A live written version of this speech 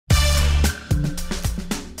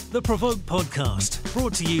The PRovoke podcast,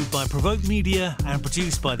 brought to you by PRovoke Media and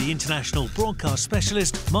produced by the international broadcast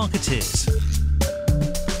specialist Marketeers.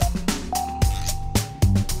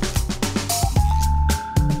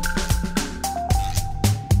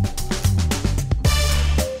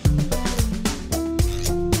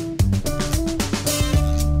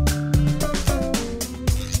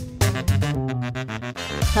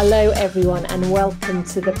 Hello everyone and welcome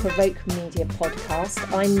to the PRovoke Media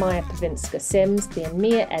podcast. I'm Maja Pawinska-Sims, the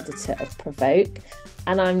EMEA editor of PRovoke,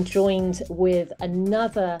 and I'm joined with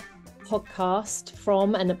another podcast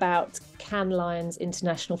from and about Cannes Lions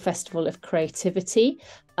International Festival of Creativity,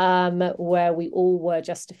 where we all were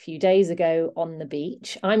just a few days ago on the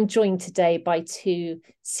beach. I'm joined today by two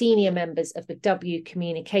senior members of the W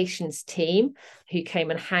Communications team who came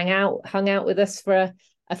and hung out with us for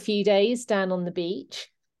a few days down on the beach.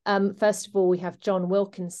 First of all, we have John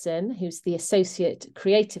Wilkinson, who's the Associate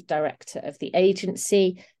Creative Director of the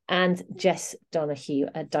agency, and Jess O'Donohoe,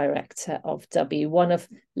 a Director of W, one of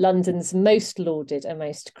London's most lauded and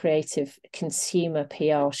most creative consumer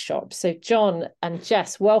PR shops. So John and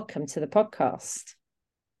Jess, welcome to the podcast.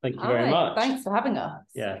 Thank you very much. Thanks for having us.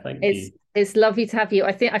 Yeah, thank you. It's lovely to have you.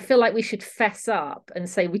 I feel like we should fess up and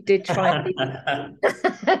say we did try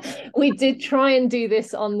and do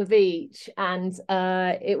this on the beach, and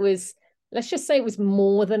it was, let's just say, it was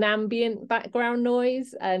more than ambient background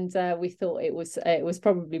noise, and we thought it was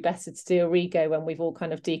probably better to do a rego when we've all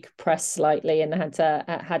kind of decompressed slightly and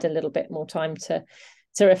had a little bit more time to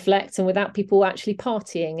reflect, and without people actually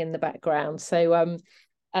partying in the background. So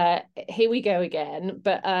here we go again,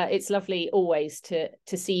 but it's lovely always to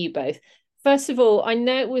see you both. First of all, I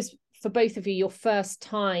know it was for both of you your first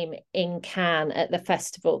time in Cannes at the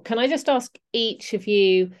festival. Can I just ask each of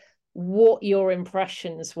you what your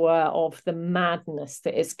impressions were of the madness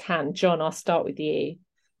that is Cannes? John, I'll start with you.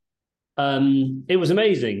 It was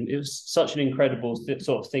amazing. It was such an incredible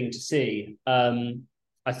sort of thing to see.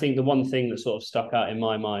 I think the one thing that sort of stuck out in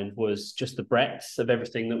my mind was just the breadth of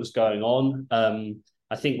everything that was going on.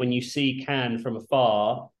 I think when you see Cannes from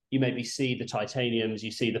afar, you maybe see the titaniums,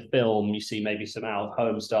 you see the film, you see maybe some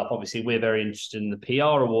out-of-home stuff. Obviously, we're very interested in the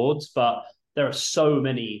PR awards, but there are so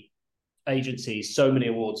many agencies, so many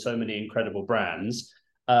awards, so many incredible brands.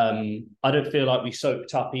 I don't feel like we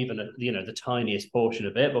soaked up even the tiniest portion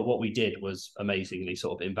of it, but what we did was amazingly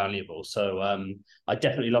sort of invaluable. So I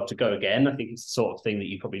definitely love to go again. I think it's the sort of thing that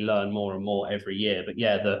you probably learn more and more every year. But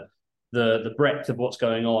yeah, the breadth of what's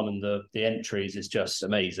going on and the entries is just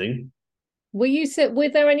amazing. Were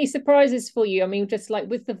there any surprises for you? I mean, just like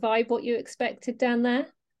with the vibe, what you expected down there?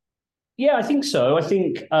 Yeah, I think so. I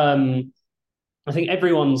think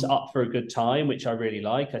everyone's up for a good time, which I really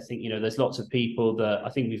like. I think, there's lots of people that I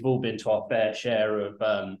think we've all been to our fair share of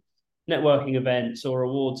networking events or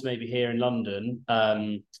awards maybe here in London,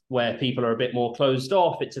 where people are a bit more closed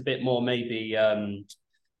off. It's a bit more maybe,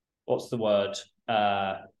 what's the word?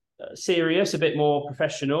 Serious, a bit more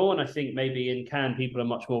professional. And I think maybe in Cannes, people are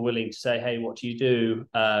much more willing to say, hey, what do you do?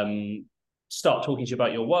 Start talking to you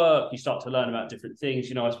about your work. You start to learn about different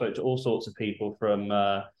things. I spoke to all sorts of people, from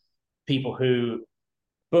people who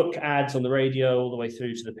book ads on the radio all the way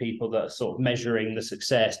through to the people that are sort of measuring the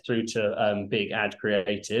success, through to big ad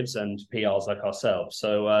creatives and PRs like ourselves.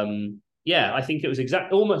 So yeah, I think it was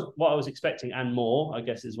almost what I was expecting and more, I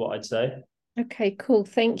guess is what I'd say. Okay, cool.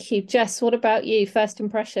 Thank you. Jess, what about you? First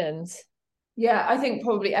impressions? Yeah, I think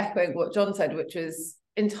probably echoing what John said, which was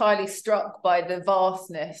entirely struck by the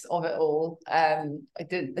vastness of it all. I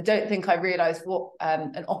don't think I realised what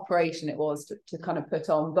an operation it was to kind of put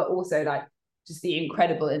on, but also like just the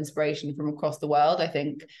incredible inspiration from across the world. I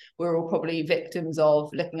think we're all probably victims of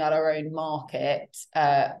looking at our own market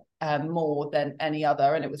more than any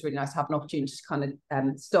other, and it was really nice to have an opportunity to kind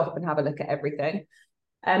of stop and have a look at everything.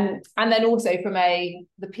 And then also from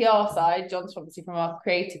the PR side, John's obviously from our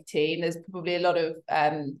creative team, there's probably a lot of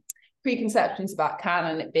preconceptions about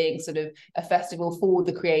Cannes and it being sort of a festival for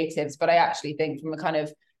the creatives, but I actually think from a kind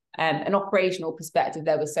of an operational perspective,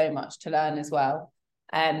 there was so much to learn as well.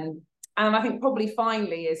 And I think probably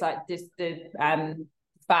finally is like this the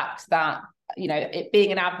fact that it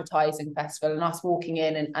being an advertising festival and us walking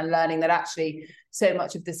in and learning that actually so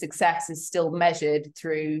much of the success is still measured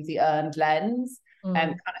through the earned lens.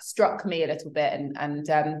 Kind of struck me a little bit, and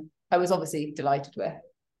I was obviously delighted with.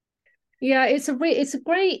 Yeah, it's a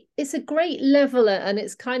great leveler, and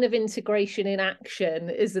it's kind of integration in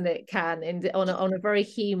action, isn't it, Cannes, on a very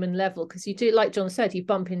human level, because you do, like John said, you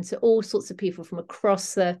bump into all sorts of people from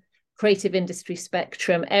across the creative industry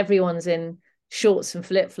spectrum. Everyone's in shorts and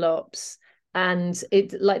flip-flops, and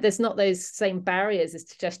there's not those same barriers as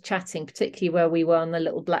to just chatting, particularly where we were on the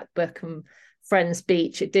little black book and Friends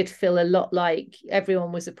Beach, it did feel a lot like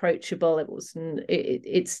everyone was approachable.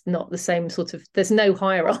 It's not the same sort of, there's no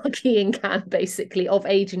hierarchy in Cannes basically of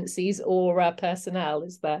agencies or personnel,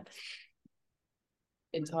 is there?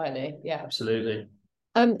 Entirely, yeah, absolutely.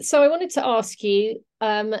 So I wanted to ask you,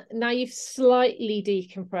 now you've slightly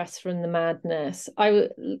decompressed from the madness. I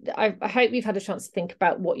hope you've had a chance to think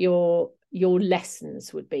about what your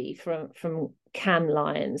lessons would be from Cannes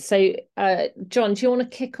Lions. So, John, do you want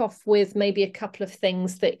to kick off with maybe a couple of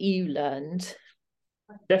things that you learned?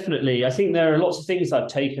 Definitely. I think there are lots of things I've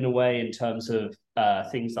taken away in terms of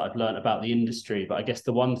things that I've learned about the industry. But I guess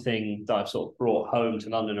the one thing that I've sort of brought home to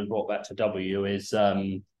London and brought back to W is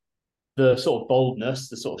the sort of boldness,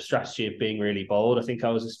 the sort of strategy of being really bold. I think I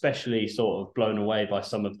was especially sort of blown away by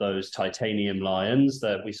some of those titanium lions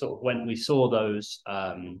that we sort of, when we saw those,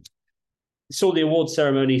 saw the award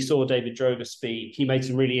ceremony, saw David Droga speak. He made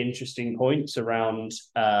some really interesting points around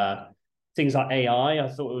things like AI. I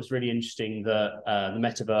thought it was really interesting that the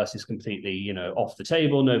metaverse is completely, off the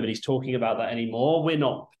table. Nobody's talking about that anymore. We're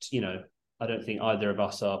not, I don't think either of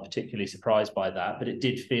us are particularly surprised by that, but it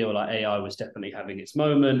did feel like AI was definitely having its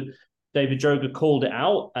moment. David Droga called it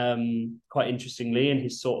out quite interestingly in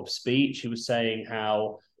his sort of speech. He was saying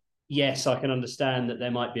how, yes, I can understand that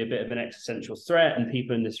there might be a bit of an existential threat and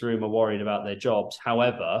people in this room are worried about their jobs.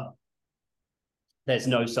 However, there's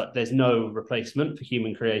no replacement for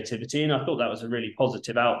human creativity. And I thought that was a really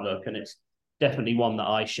positive outlook. And it's definitely one that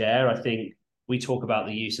I share. I think we talk about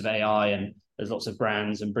the use of AI and there's lots of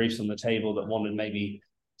brands and briefs on the table that want to maybe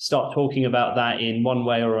start talking about that in one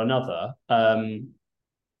way or another.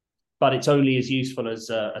 But it's only as useful as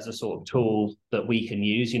a sort of tool that we can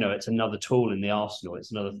use. It's another tool in the arsenal.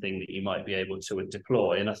 It's another thing that you might be able to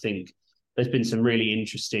deploy. And I think there's been some really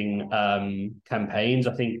interesting campaigns.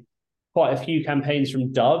 I think quite a few campaigns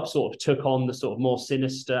from Dove sort of took on the sort of more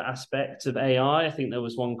sinister aspects of AI. I think there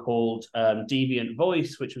was one called Deviant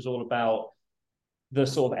Voice, which was all about the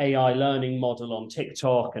sort of AI learning model on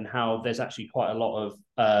TikTok and how there's actually quite a lot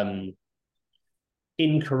of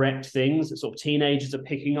incorrect things that sort of teenagers are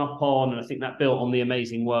picking up on. And I think that built on the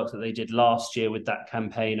amazing work that they did last year with that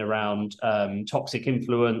campaign around toxic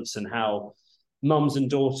influence and how mums and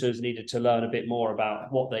daughters needed to learn a bit more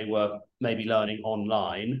about what they were maybe learning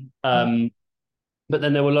online. But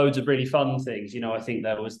then there were loads of really fun things. I think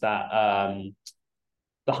there was that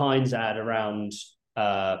the Heinz ad around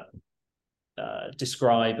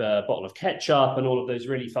describe a bottle of ketchup and all of those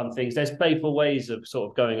really fun things. There's playful ways of sort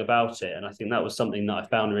of going about it. And I think that was something that I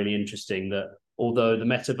found really interesting, that although the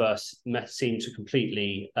metaverse seemed to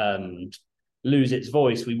completely lose its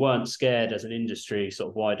voice, we weren't scared as an industry, sort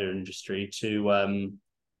of wider industry, to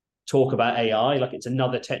talk about AI. Like, it's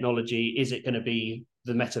another technology. Is it going to be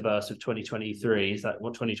the metaverse of 2023? Is that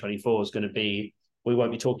what 2024 is going to be? We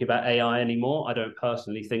won't be talking about AI anymore. I don't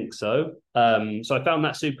personally think so. So I found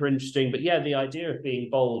that super interesting. But yeah, the idea of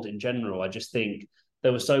being bold in general, I just think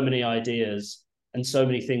there were so many ideas and so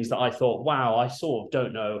many things that I thought, wow, I sort of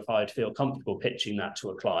don't know if I'd feel comfortable pitching that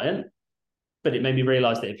to a client. But it made me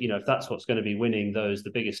realize that if that's what's going to be winning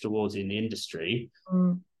the biggest awards in the industry,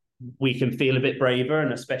 we can feel a bit braver,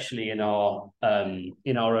 and especially in our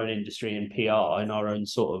own industry in PR, in our own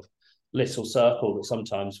sort of little circle that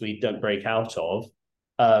sometimes we don't break out of.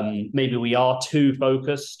 Maybe we are too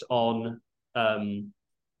focused on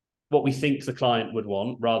what we think the client would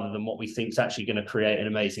want rather than what we think is actually going to create an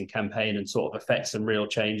amazing campaign and sort of affect some real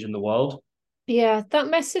change in the world. Yeah, that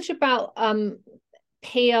message about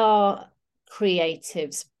PR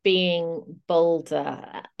creatives being bolder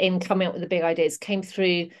in coming up with the big ideas came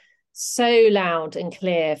through so loud and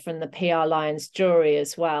clear from the PR Lions jury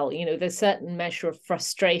as well. There's a certain measure of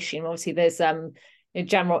frustration. Obviously, there's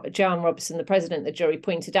Jan Robertson, the president of the jury,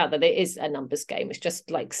 pointed out that it is a numbers game. It's just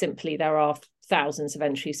like simply there are thousands of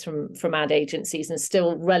entries from ad agencies and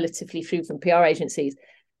still relatively few from PR agencies.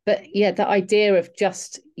 But yeah, the idea of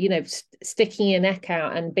just sticking your neck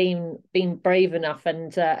out and being brave enough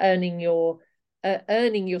and earning your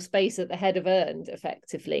space at the head of Earned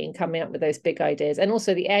effectively and coming up with those big ideas. And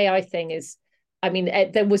also the AI thing is,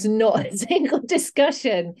 there was not a single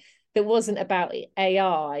discussion that wasn't about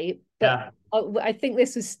AI. But yeah. I think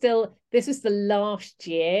this was the last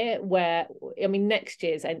year where, next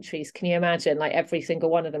year's entries, can you imagine, like every single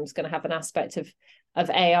one of them is going to have an aspect of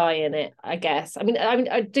AI in it, I guess.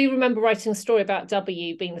 I do remember writing a story about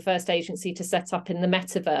W being the first agency to set up in the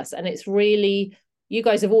metaverse. And it's really, you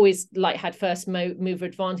guys have always had first mover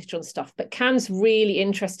advantage on stuff, but Cannes really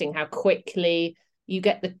interesting how quickly you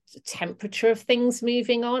get the temperature of things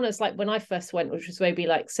moving on. It's like when I first went, which was maybe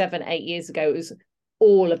 7-8 years ago, it was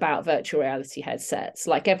all about virtual reality headsets.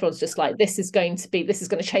 Like everyone's just like, this is going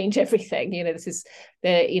to change everything. This is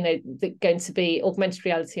going to be augmented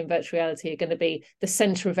reality and virtual reality are going to be the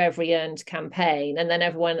center of every earned campaign. And then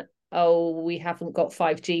everyone, oh, we haven't got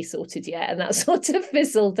 5G sorted yet, and that sort of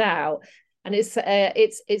fizzled out. And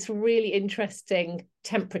it's really interesting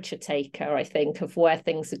temperature taker, I think, of where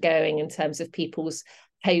things are going in terms of people's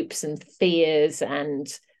hopes and fears and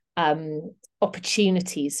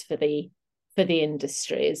opportunities for the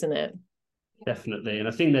industry, isn't it? Definitely. And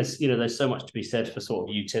I think there's so much to be said for sort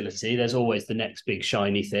of utility. There's always the next big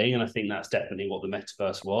shiny thing. And I think that's definitely what the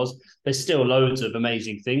metaverse was. There's still loads of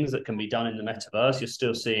amazing things that can be done in the metaverse. You're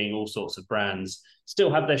still seeing all sorts of brands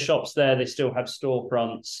still have their shops there. They still have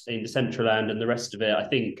storefronts in Decentraland and the rest of it. I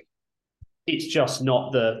think it's just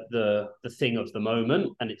not the thing of the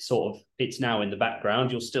moment. And it's now in the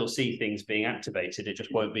background. You'll still see things being activated. It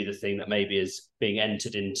just won't be the thing that maybe is being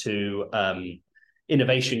entered into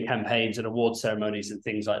innovation campaigns and award ceremonies and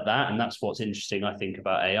things like that. And that's what's interesting, I think,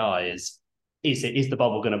 about AI is the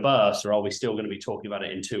bubble going to burst, or are we still going to be talking about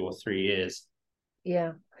it in 2 or 3 years?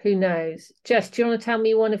 Yeah, who knows? Jess, do you want to tell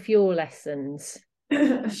me one of your lessons?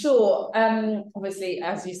 Sure. Obviously,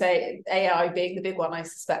 as you say, AI being the big one, I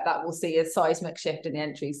suspect that we'll see a seismic shift in the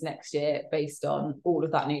entries next year based on all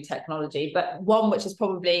of that new technology. But one which is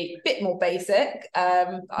probably a bit more basic,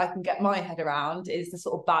 I can get my head around, is the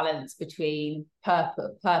sort of balance between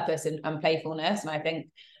purpose and playfulness. And I think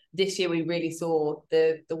this year we really saw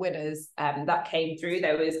the winners that came through.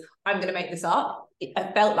 There was, I'm going to make this up. It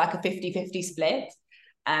felt like a 50-50 split.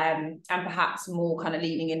 And perhaps more kind of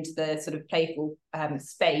leaning into the sort of playful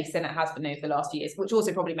space than it has been over the last few years, which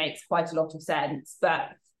also probably makes quite a lot of sense. But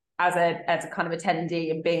as a kind of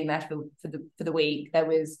attendee and being there for the week, there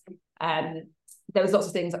was lots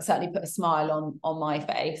of things that certainly put a smile on my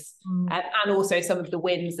face, and also some of the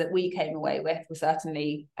wins that we came away with were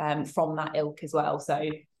certainly from that ilk as well. So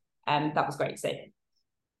that was great to see.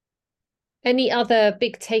 Any other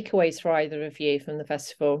big takeaways for either of you from the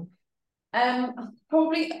festival?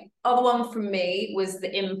 Probably other one from me was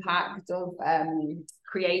the impact of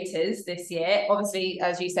creators this year. Obviously,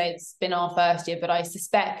 as you say, it's been our first year, but I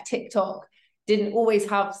suspect TikTok didn't always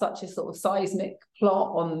have such a sort of seismic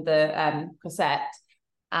plot on the cassette,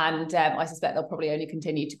 and I suspect they'll probably only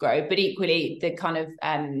continue to grow. But equally, the kind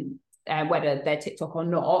of whether they're TikTok or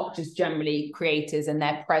not, just generally creators and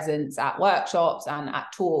their presence at workshops and at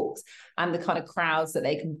talks and the kind of crowds that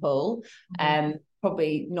they can pull.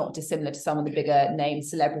 Probably not dissimilar to some of the bigger name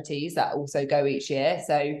celebrities that also go each year.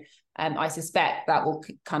 So I suspect that will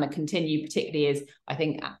kind of continue, particularly as I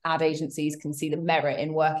think ad agencies can see the merit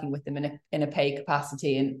in working with them in a paid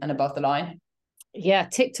capacity and above the line. Yeah,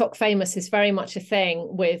 TikTok famous is very much a thing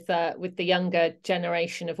with the younger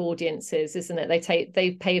generation of audiences, isn't it?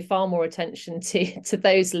 They pay far more attention to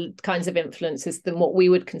those kinds of influencers than what we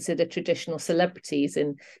would consider traditional celebrities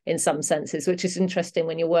in some senses, which is interesting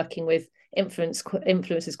when you're working with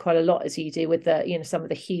influencers quite a lot, as you do with some of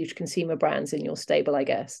the huge consumer brands in your stable, I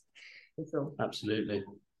guess. Absolutely.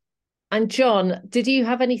 And John, did you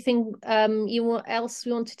have anything else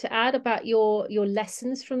you wanted to add about your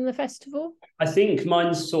lessons from the festival? I think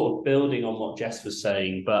mine's sort of building on what Jess was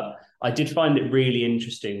saying, but I did find it really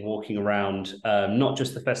interesting walking around, not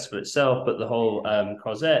just the festival itself, but the whole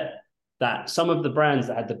Crozet, that some of the brands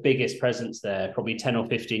that had the biggest presence there probably 10 or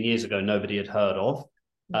 15 years ago, nobody had heard of.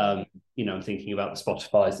 I'm thinking about the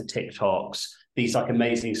Spotifys, the TikToks, these like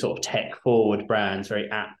amazing sort of tech forward brands, very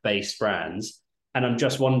app-based brands. And I'm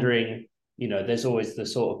just wondering, there's always the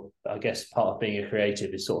sort of, I guess, part of being a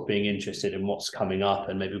creative is sort of being interested in what's coming up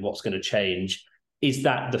and maybe what's going to change. Is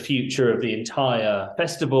that the future of the entire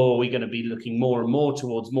festival? Are we going to be looking more and more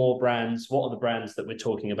towards more brands? What are the brands that we're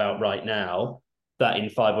talking about right now that in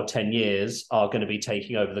 5 or 10 years are going to be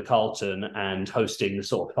taking over the Carlton and hosting the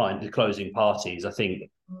sort of the closing parties? I think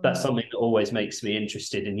that's something that always makes me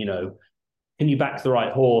interested in, can you back the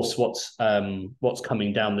right horse? What's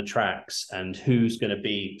coming down the tracks, and who's going to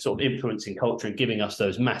be sort of influencing culture and giving us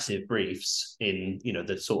those massive briefs in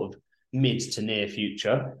the sort of mid to near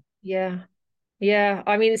future? Yeah.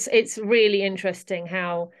 I mean, it's really interesting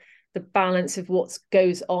how the balance of what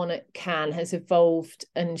goes on at Cannes has evolved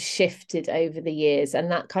and shifted over the years,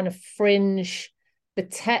 and that kind of fringe, the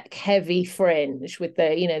tech heavy fringe with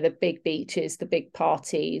the big beaches, the big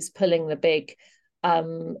parties, pulling the big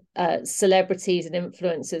celebrities and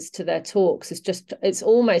influencers to their talks, it's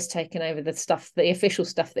almost taken over the official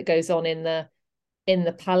stuff that goes on in the in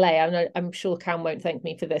the Palais. I'm sure Cam won't thank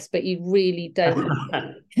me for this, but you really don't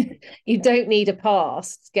you don't need a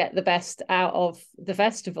pass to get the best out of the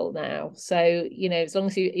festival now. So, you know, as long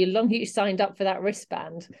as you signed up for that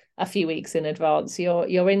wristband a few weeks in advance,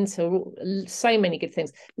 you're into so many good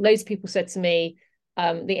things. Loads of people said to me,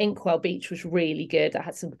 the Inkwell Beach was really good. I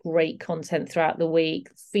had some great content throughout the week.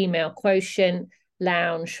 Female Quotient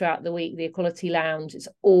Lounge throughout the week, the Equality Lounge, it's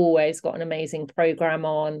always got an amazing program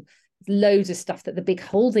on. Loads of stuff that the big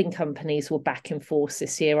holding companies were back in force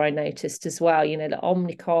this year, I noticed as well. You know, the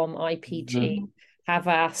Omnicom, IPG,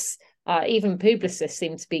 Havas, even Publicis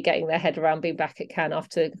seem to be getting their head around being back at Cannes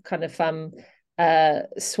after kind of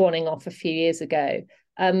swanning off a few years ago.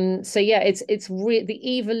 So yeah,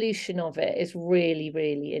 the evolution of it is really,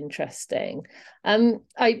 really interesting.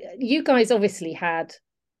 You guys obviously had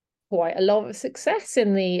quite a lot of success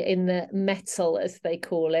in the metal, as they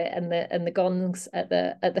call it, and the gongs at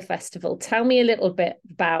the festival. Tell me a little bit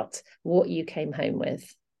about what you came home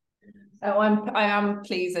with. Oh, I am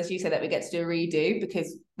pleased, as you said, that we get to do a redo,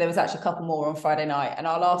 because there was actually a couple more on Friday night, and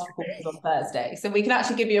our last report was on Thursday. So we can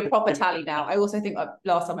actually give you a proper tally now. I also think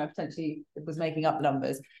last time I potentially was making up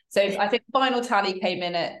numbers. So I think the final tally came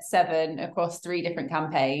in at 7 across 3 different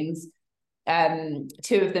campaigns. 2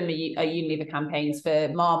 of them are Unilever campaigns for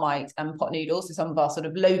Marmite and Pot Noodles, so some of our sort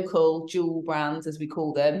of local jewel brands, as we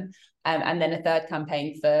call them, and then a 3rd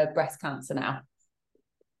campaign for breast cancer now.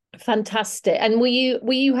 Fantastic. And were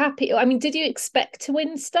you happy? I mean, did you expect to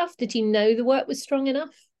win stuff? Did you know the work was strong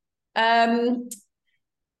enough? And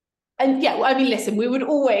yeah, I mean, listen, we would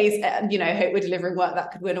always, hope we're delivering work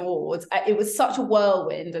that could win awards. It was such a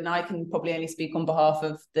whirlwind, and I can probably only speak on behalf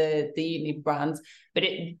of the Unilever brands, but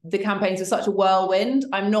the campaigns were such a whirlwind.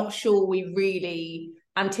 I'm not sure we really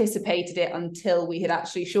anticipated it until we had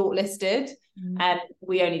actually shortlisted. And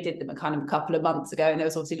we only did them a couple of months ago, and there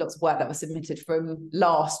was obviously lots of work that was submitted from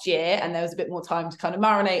last year, and there was a bit more time to kind of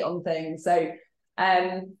marinate on things. So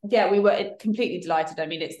we were completely delighted. I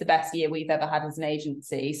mean, it's the best year we've ever had as an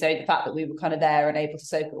agency. So the fact that we were kind of there and able to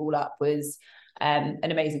soak it all up was an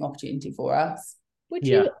amazing opportunity for us. Would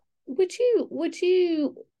you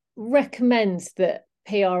recommend that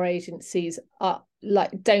PR agencies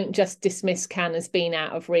don't just dismiss Cannes as being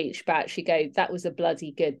out of reach, but actually go, that was a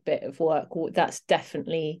bloody good bit of work, or that's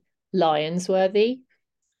definitely Lions worthy?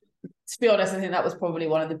 To be honest, I think that was probably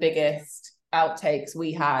one of the biggest outtakes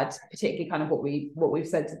we had, particularly kind of what we've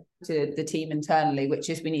said to the team internally,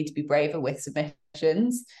 which is we need to be braver with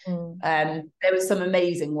submissions. There was some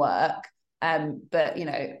amazing work, but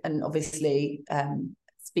and obviously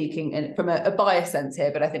speaking from a bias sense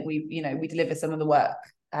here, but I think we deliver some of the work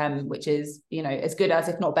which is as good as,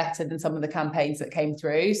 if not better than, some of the campaigns that came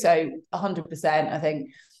through. So 100%, I think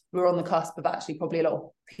we're on the cusp of actually probably a lot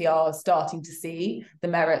of PR starting to see the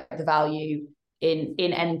merit, the value in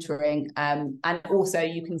entering, and also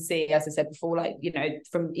you can see, as I said before,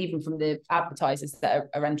 from the advertisers that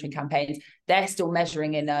are entering campaigns, they're still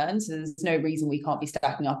measuring in earn, so there's no reason we can't be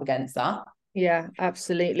stacking up against that. Yeah,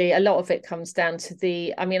 absolutely. A lot of it comes down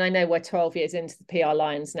to I know we're 12 years into the PR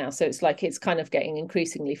Lions now, so it's kind of getting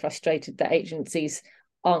increasingly frustrated that agencies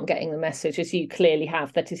aren't getting the message, as you clearly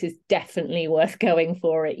have, that it is definitely worth going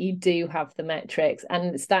for it. You do have the metrics,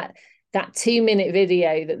 and it's that 2-minute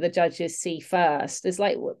video that the judges see first. There's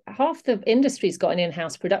half the industry's got an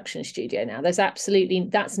in-house production studio now. That's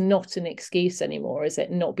not an excuse anymore, is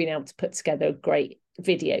it? Not being able to put together a great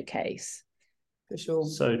video case. For sure.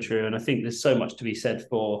 So true. And I think there's so much to be said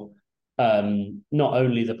for not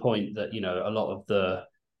only the point that, a lot of the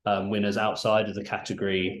winners outside of the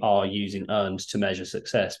category are using earned to measure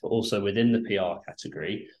success, but also within the PR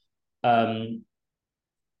category.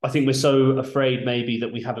 I think we're so afraid maybe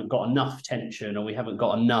that we haven't got enough tension, or we haven't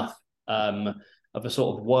got enough of a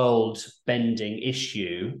sort of world-bending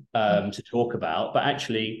issue to talk about. But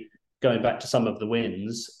actually, going back to some of the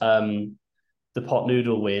wins, the pot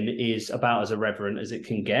noodle win is about as irreverent as it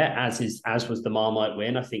can get, as was the Marmite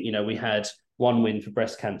win. I think, we had one win for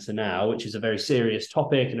breast cancer now, which is a very serious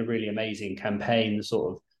topic and a really amazing campaign, the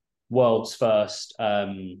sort of world's first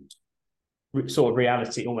sort of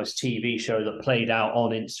reality, almost TV show that played out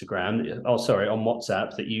on Instagram, on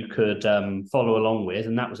WhatsApp, that you could follow along with.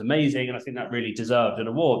 And that was amazing. And I think that really deserved an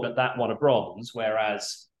award, but that won a bronze,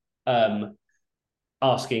 whereas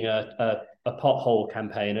asking a pothole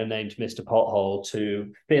campaigner named Mr. Pothole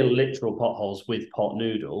to fill literal potholes with pot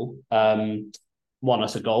noodle won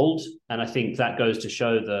us a gold. And I think that goes to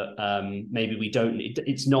show that maybe we don't need,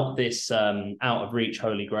 it's not this out of reach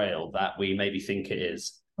holy grail that we maybe think it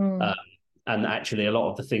is. And actually a lot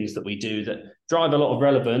of the things that we do that drive a lot of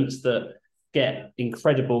relevance, that get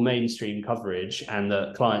incredible mainstream coverage and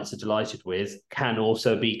that clients are delighted with can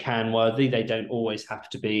also be can worthy. They don't always have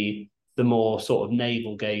to be the more sort of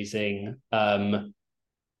navel gazing,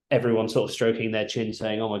 everyone sort of stroking their chin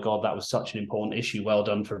saying, oh my God, that was such an important issue. Well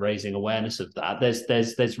done for raising awareness of that.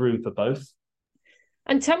 There's room for both.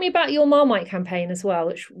 And tell me about your Marmite campaign as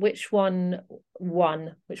well. Which one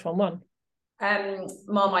won?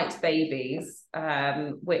 Marmite Babies,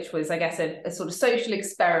 which was, I guess, a sort of social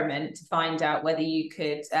experiment to find out whether you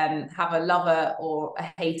could have a lover or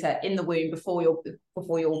a hater in the womb before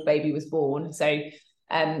your baby was born. So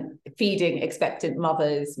feeding expectant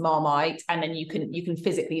mothers Marmite, and then you can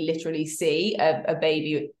physically literally see a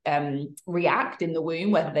baby react in the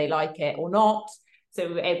womb, whether they like it or not. So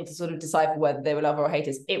we were able to sort of decipher whether they were lover or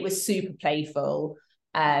haters. It was super playful.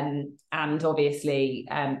 And obviously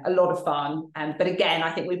a lot of fun. But again,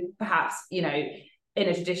 I think we perhaps, in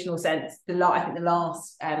a traditional sense, I think the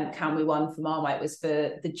last can we won for Marmite was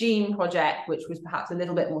for the Gene Project, which was perhaps a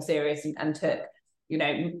little bit more serious and took,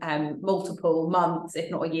 multiple months, if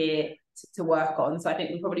not a year, to work on. So I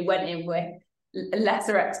think we probably went in with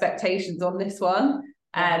lesser expectations on this one,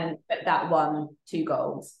 but that won 2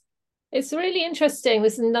 golds. It's really interesting.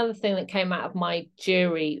 There's another thing that came out of my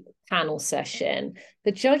jury panel session.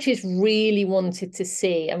 The judges really wanted to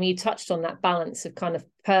see, I mean, you touched on that balance of kind of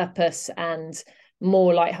purpose and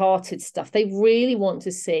more lighthearted stuff. They really want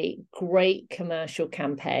to see great commercial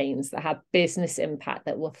campaigns that had business impact,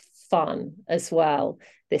 that were fun as well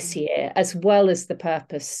this year, as well as the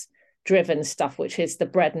purpose-driven stuff, which is the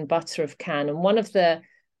bread and butter of Cannes. And one of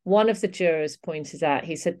the jurors pointed out,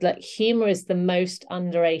 he said, look, humor is the most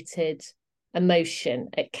underrated emotion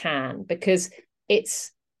at Cannes, because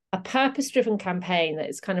it's a purpose-driven campaign that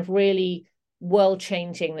is kind of really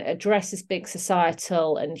world-changing, that addresses big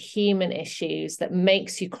societal and human issues, that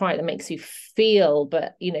makes you cry, that makes you feel,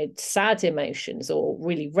 but, sad emotions, or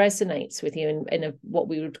really resonates with you in what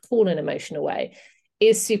we would call an emotional way,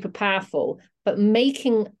 is super powerful. But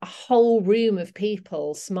making a whole room of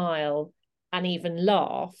people smile and even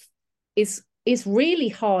laugh is really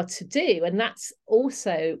hard to do. And that's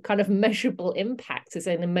also kind of measurable impact as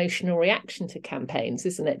an emotional reaction to campaigns,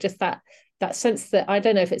 isn't it? Just that sense that, I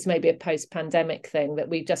don't know if it's maybe a post-pandemic thing, that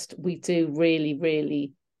we do really,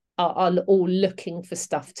 really are all looking for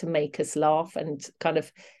stuff to make us laugh and kind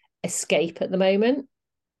of escape at the moment.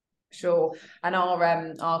 Sure. And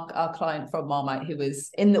our client from Marmite, who was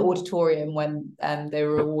in the auditorium when they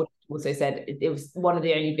were awarded, also said it was one of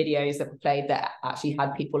the only videos that were played that actually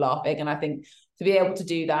had people laughing. And I think to be able to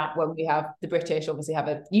do that when we have the British obviously have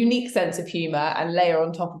a unique sense of humour, and layer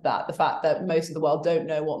on top of that the fact that most of the world don't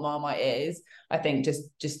know what Marmite is, I think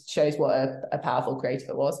just shows what a powerful creative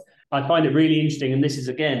it was. I find it really interesting, and this is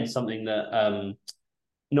again something that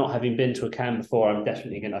not having been to a Cannes before, I'm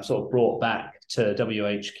definitely going to sort of brought back to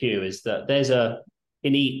WHQ, is that there's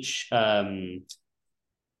in each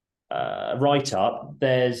write-up,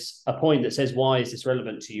 there's a point that says, why is this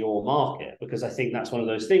relevant to your market? Because I think that's one of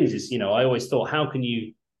those things is, I always thought, how can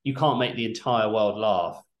you can't make the entire world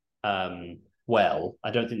laugh. Well,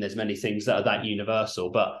 I don't think there's many things that are that universal,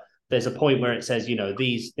 but there's a point where it says,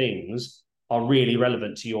 these things are really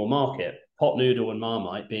relevant to your market. Pot noodle and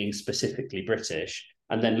Marmite being specifically British.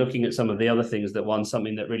 And then looking at some of the other things that won,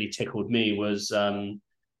 something that really tickled me was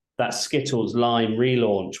that Skittles lime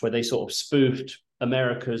relaunch, where they sort of spoofed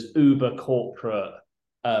America's uber corporate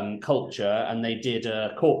culture, and they did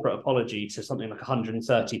a corporate apology to something like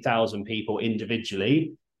 130,000 people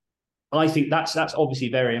individually. I think that's obviously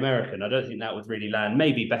very American. I don't think that would really land,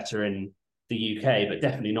 maybe better in the UK, but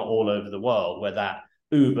definitely not all over the world, where that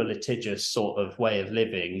uber litigious sort of way of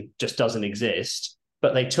living just doesn't exist.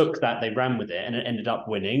 But they took that, they ran with it, and it ended up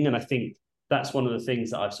winning. And I think that's one of the things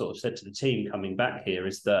that I've sort of said to the team coming back here,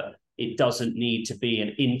 is that it doesn't need to be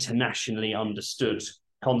an internationally understood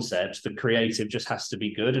concept. The creative just has to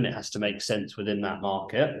be good, and it has to make sense within that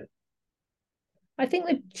market. I think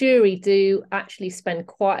the jury do actually spend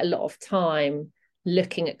quite a lot of time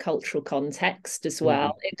looking at cultural context as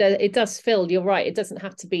well. It does feel, you're right, it doesn't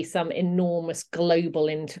have to be some enormous global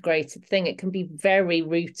integrated thing. It can be very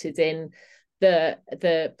rooted in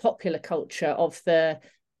the popular culture of the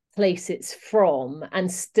place it's from,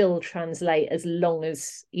 and still translate, as long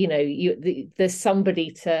as there's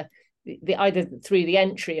somebody to either through the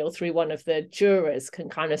entry or through one of the jurors can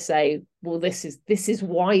kind of say, well, this is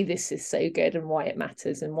why this is so good, and why it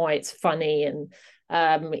matters, and why it's funny, and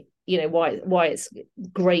why it's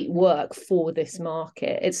great work for this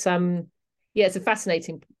market. It's it's a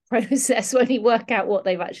fascinating process when you work out what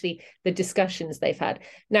the discussions they've had.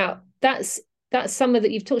 Now, that's that's some of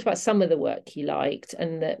that you've talked about, some of the work you liked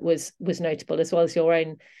and that was notable, as well as your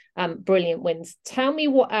own brilliant wins. Tell me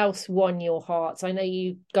what else won your hearts. I know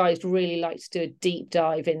you guys really like to do a deep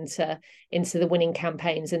dive into the winning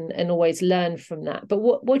campaigns and always learn from that. But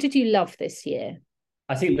what did you love this year?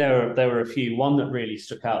 I think there were a few. One that really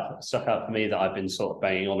stuck out for me that I've been sort of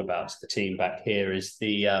banging on about to the team back here is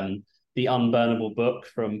the Unburnable book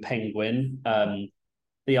from Penguin.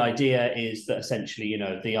 The idea is that essentially,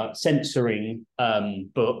 the censoring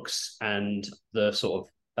books and the sort of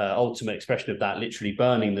ultimate expression of that, literally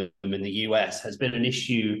burning them in the US, has been an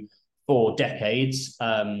issue for decades.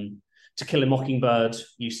 To Kill a Mockingbird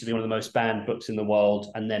used to be one of the most banned books in the world,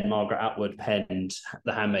 and then Margaret Atwood penned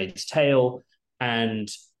The Handmaid's Tale, and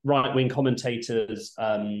right-wing commentators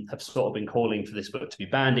have sort of been calling for this book to be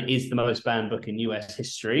banned. It is the most banned book in US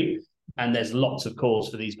history, and there's lots of calls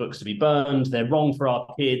for these books to be burned. They're wrong for our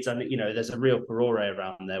kids, and there's a real furore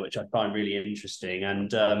around there, which I find really interesting.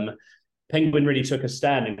 And Penguin really took a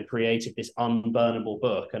stand and created this Unburnable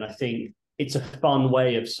book, and I think it's a fun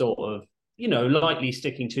way of sort of lightly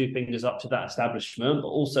sticking two fingers up to that establishment, but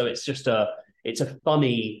also it's a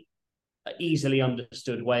funny, easily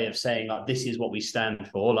understood way of saying, like, this is what we stand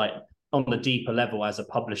for. Like, on the deeper level, as a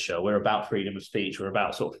publisher, we're about freedom of speech, we're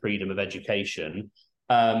about sort of freedom of education.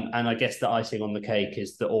 And I guess the icing on the cake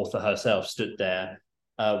is the author herself stood there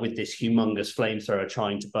with this humongous flamethrower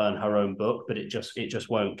trying to burn her own book, but it just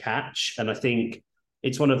won't catch. And I think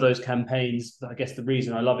it's one of those campaigns that, I guess the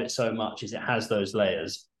reason I love it so much is it has those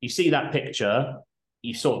layers. You see that picture,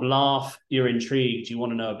 you sort of laugh, you're intrigued, you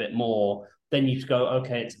want to know a bit more. Then you go,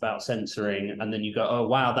 okay, it's about censoring. And then you go, oh,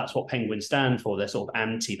 wow, that's what Penguins stand for. They're sort of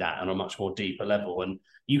anti that on a much more deeper level. And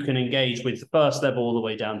you can engage with the first level all the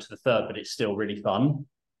way down to the third, but it's still really fun.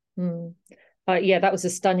 Yeah, that was a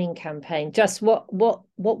stunning campaign. Just what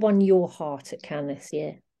won your heart at Cannes this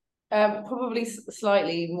year? Probably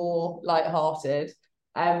slightly more light-hearted.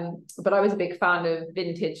 But I was a big fan of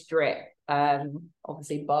Vintage Drip,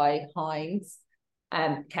 obviously by Heinz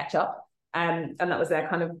Ketchup. And that was their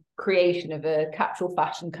kind of creation of a capsule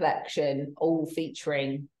fashion collection, all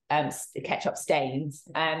featuring ketchup stains.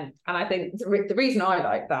 And I think the reason I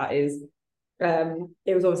like that is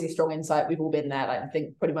it was obviously a strong insight. We've all been there. Like, I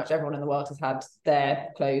think pretty much everyone in the world has had their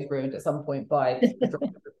clothes ruined at some point by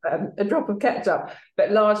a drop of ketchup.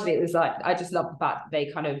 But largely it was like, I just love the fact that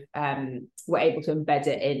they kind of were able to embed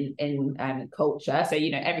it in culture. So,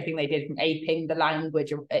 everything they did, from aping the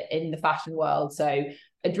language in the fashion world. So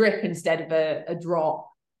a drip instead of a drop.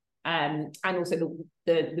 And also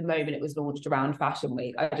the moment it was launched around Fashion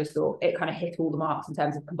Week, I just thought it kind of hit all the marks in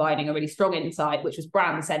terms of combining a really strong insight, which was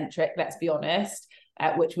brand centric, let's be honest,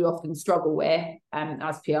 which we often struggle with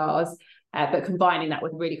as PRs, but combining that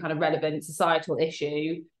with a really kind of relevant societal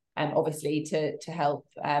issue, obviously to help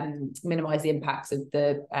minimize the impacts of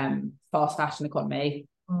the fast fashion economy,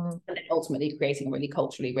 and then ultimately creating a really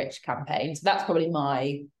culturally rich campaign. So that's probably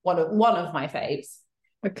one of my faves.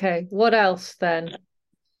 Okay, what else then?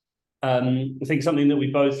 I think something that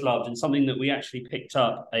we both loved, and something that we actually picked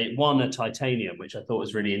up, it won a titanium, which I thought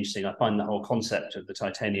was really interesting. I find the whole concept of the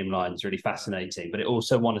titanium line is really fascinating, but it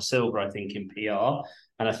also won a silver, I think, in PR.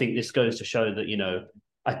 And I think this goes to show that,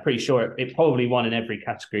 I'm pretty sure it probably won in every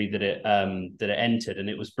category that it entered, and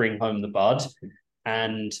it was Bring Home the Bud.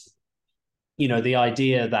 And, the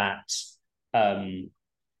idea that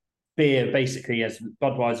beer, basically, as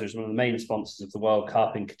Budweiser is one of the main sponsors of the World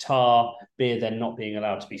Cup in Qatar, beer then not being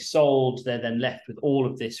allowed to be sold, they're then left with all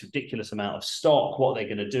of this ridiculous amount of stock. What are they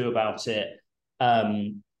going to do about it?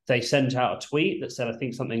 They sent out a tweet that said, I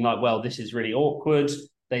think something like, well, this is really awkward.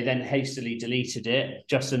 They then hastily deleted it,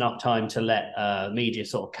 just enough time to let media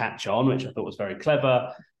sort of catch on, which I thought was very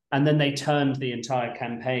clever. And then they turned the entire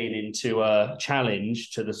campaign into a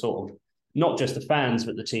challenge to the sort of, not just the fans,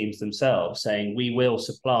 but the teams themselves, saying, we will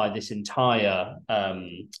supply this entire,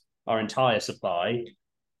 our entire supply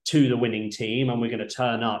to the winning team, and we're going to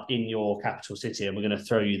turn up in your capital city and we're going to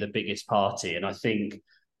throw you the biggest party. And I think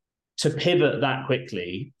to pivot that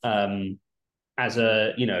quickly, you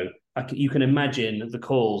can imagine the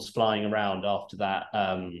calls flying around after that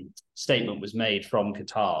statement was made from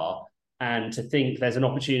Qatar, and to think there's an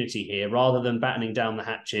opportunity here, rather than battening down the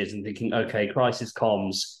hatches and thinking, okay, crisis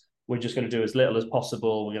comms, we're just going to do as little as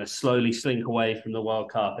possible. We're going to slowly slink away from the World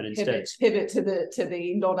Cup, and instead pivot to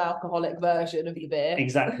the non-alcoholic version of your beer.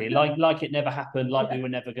 Exactly, like it never happened, like we were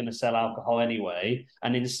never going to sell alcohol anyway.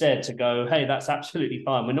 And instead to go, hey, that's absolutely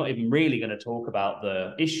fine. We're not even really going to talk about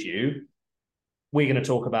the issue. We're going to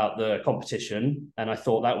talk about the competition. And I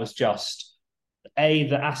thought that was just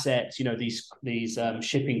the assets, these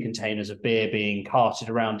shipping containers of beer being carted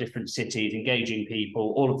around different cities, engaging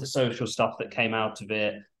people, all of the social stuff that came out of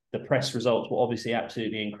it. The press results were obviously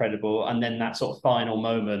absolutely incredible. And then that sort of final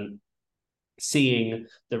moment, seeing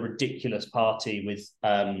the ridiculous party with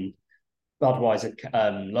Budweiser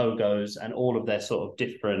logos and all of their sort of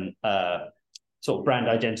different sort of brand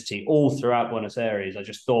identity all throughout Buenos Aires, I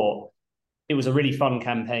just thought it was a really fun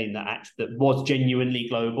campaign that was genuinely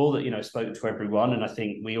global, that, spoke to everyone. And I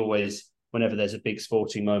think we always, whenever there's a big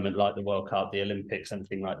sporting moment like the World Cup, the Olympics,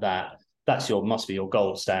 anything like that, must be your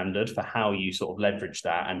gold standard for how you sort of leverage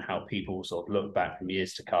that and how people sort of look back from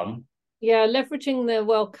years to come. Yeah, leveraging the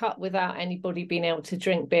World Cup without anybody being able to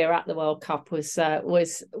drink beer at the World Cup was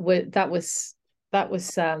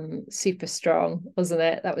super strong, wasn't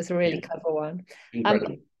it? That was a really clever one.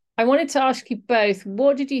 I wanted to ask you both,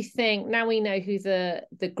 what did you think? Now we know who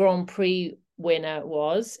the Grand Prix winner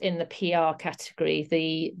was in the PR category,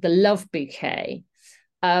 the Love Bouquet.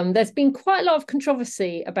 There's been quite a lot of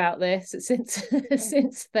controversy about this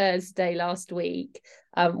since Thursday last week,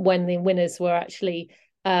 when the winners were actually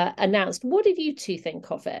announced. What did you two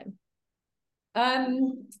think of it?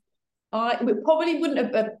 It probably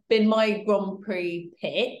wouldn't have been my Grand Prix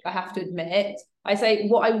pick, I have to admit. I say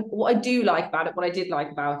what I do like about it, what I did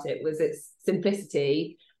like about it was its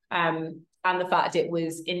simplicity, and the fact it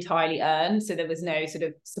was entirely earned. So there was no sort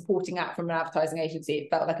of supporting act from an advertising agency. It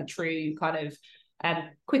felt like a true kind of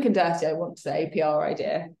quick and dirty, I want to say, PR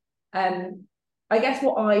idea. I guess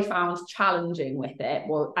what I found challenging with it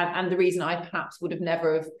and the reason I perhaps would have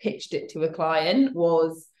never have pitched it to a client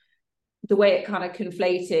was the way it kind of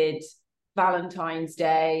conflated Valentine's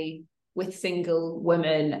Day with single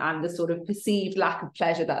women and the sort of perceived lack of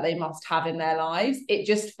pleasure that they must have in their lives. It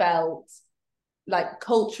just felt like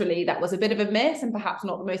culturally that was a bit of a miss and perhaps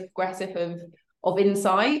not the most progressive of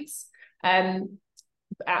insights. As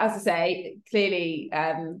I say, clearly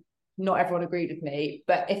not everyone agreed with me,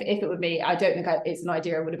 but if it were me, I don't think it's an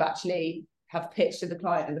idea I would have actually have pitched to the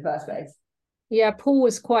client in the first place. Yeah, Paul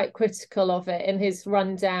was quite critical of it in his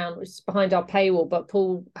rundown, which is behind our paywall, but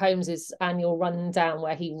Paul Holmes's annual rundown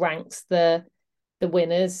where he ranks the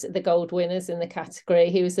winners, the gold winners in the category.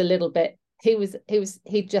 He was a little bit, he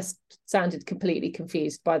just sounded completely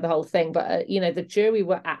confused by the whole thing. But, the jury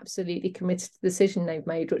were absolutely committed to the decision they've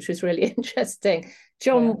made, which was really interesting.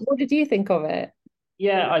 John, What did you think of it?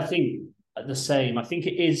 Yeah, I think the same. I think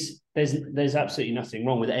it is. There's absolutely nothing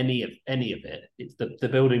wrong with any of it. It's the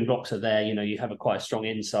building blocks are there. You have quite a strong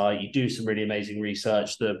insight. You do some really amazing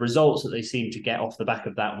research. The results that they seem to get off the back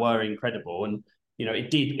of that were incredible, and it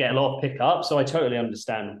did get a lot of pickup. So I totally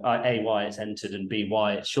understand why it's entered and B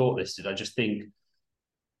why it's shortlisted. I just think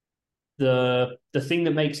the thing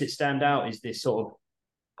that makes it stand out is this sort of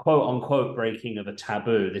quote unquote breaking of a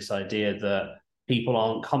taboo. This idea that people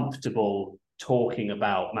aren't comfortable talking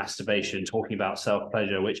about masturbation, talking about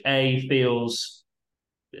self-pleasure, which feels,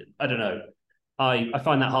 I don't know, I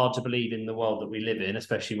find that hard to believe in the world that we live in,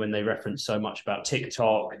 especially when they reference so much about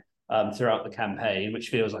TikTok throughout the campaign, which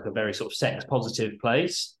feels like a very sort of sex-positive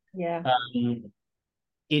place. Yeah.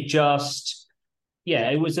 It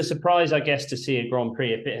was a surprise, I guess, to see a Grand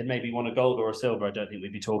Prix. If it had maybe won a gold or a silver, I don't think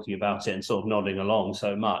we'd be talking about it and sort of nodding along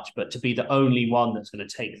so much. But to be the only one that's going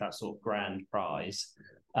to take that sort of grand prize,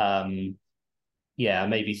 I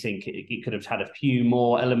maybe think it could have had a few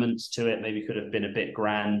more elements to it, maybe could have been a bit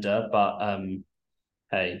grander, but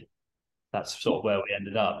hey, that's sort of where we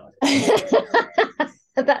ended up.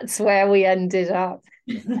 That's where we ended up.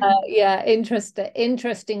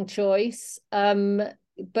 Interesting choice.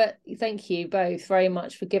 But thank you both very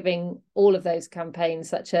much for giving all of those campaigns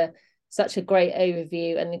such a great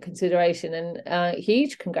overview and consideration, and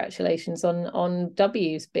huge congratulations on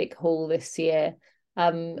W's big haul this year.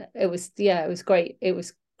 It was great. It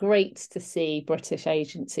was great to see British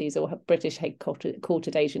agencies or British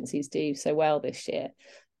headquartered agencies do so well this year.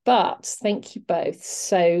 But thank you both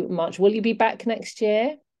so much. Will you be back next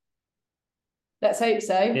year? Let's hope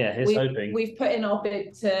so. Yeah, here's hoping. We've put in our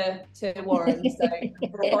bid to Warren, so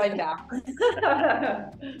we'll find out.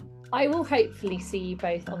 I will hopefully see you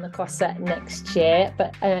both on the Crossset next year.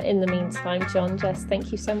 But in the meantime, John, Jess,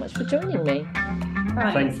 thank you so much for joining me.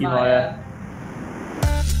 Thank you, Maja.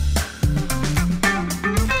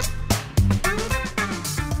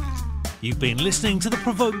 You've been listening to the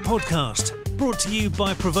PRovoke podcast, brought to you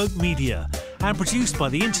by PRovoke Media and produced by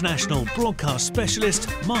the international broadcast specialist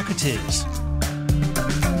Marketeers.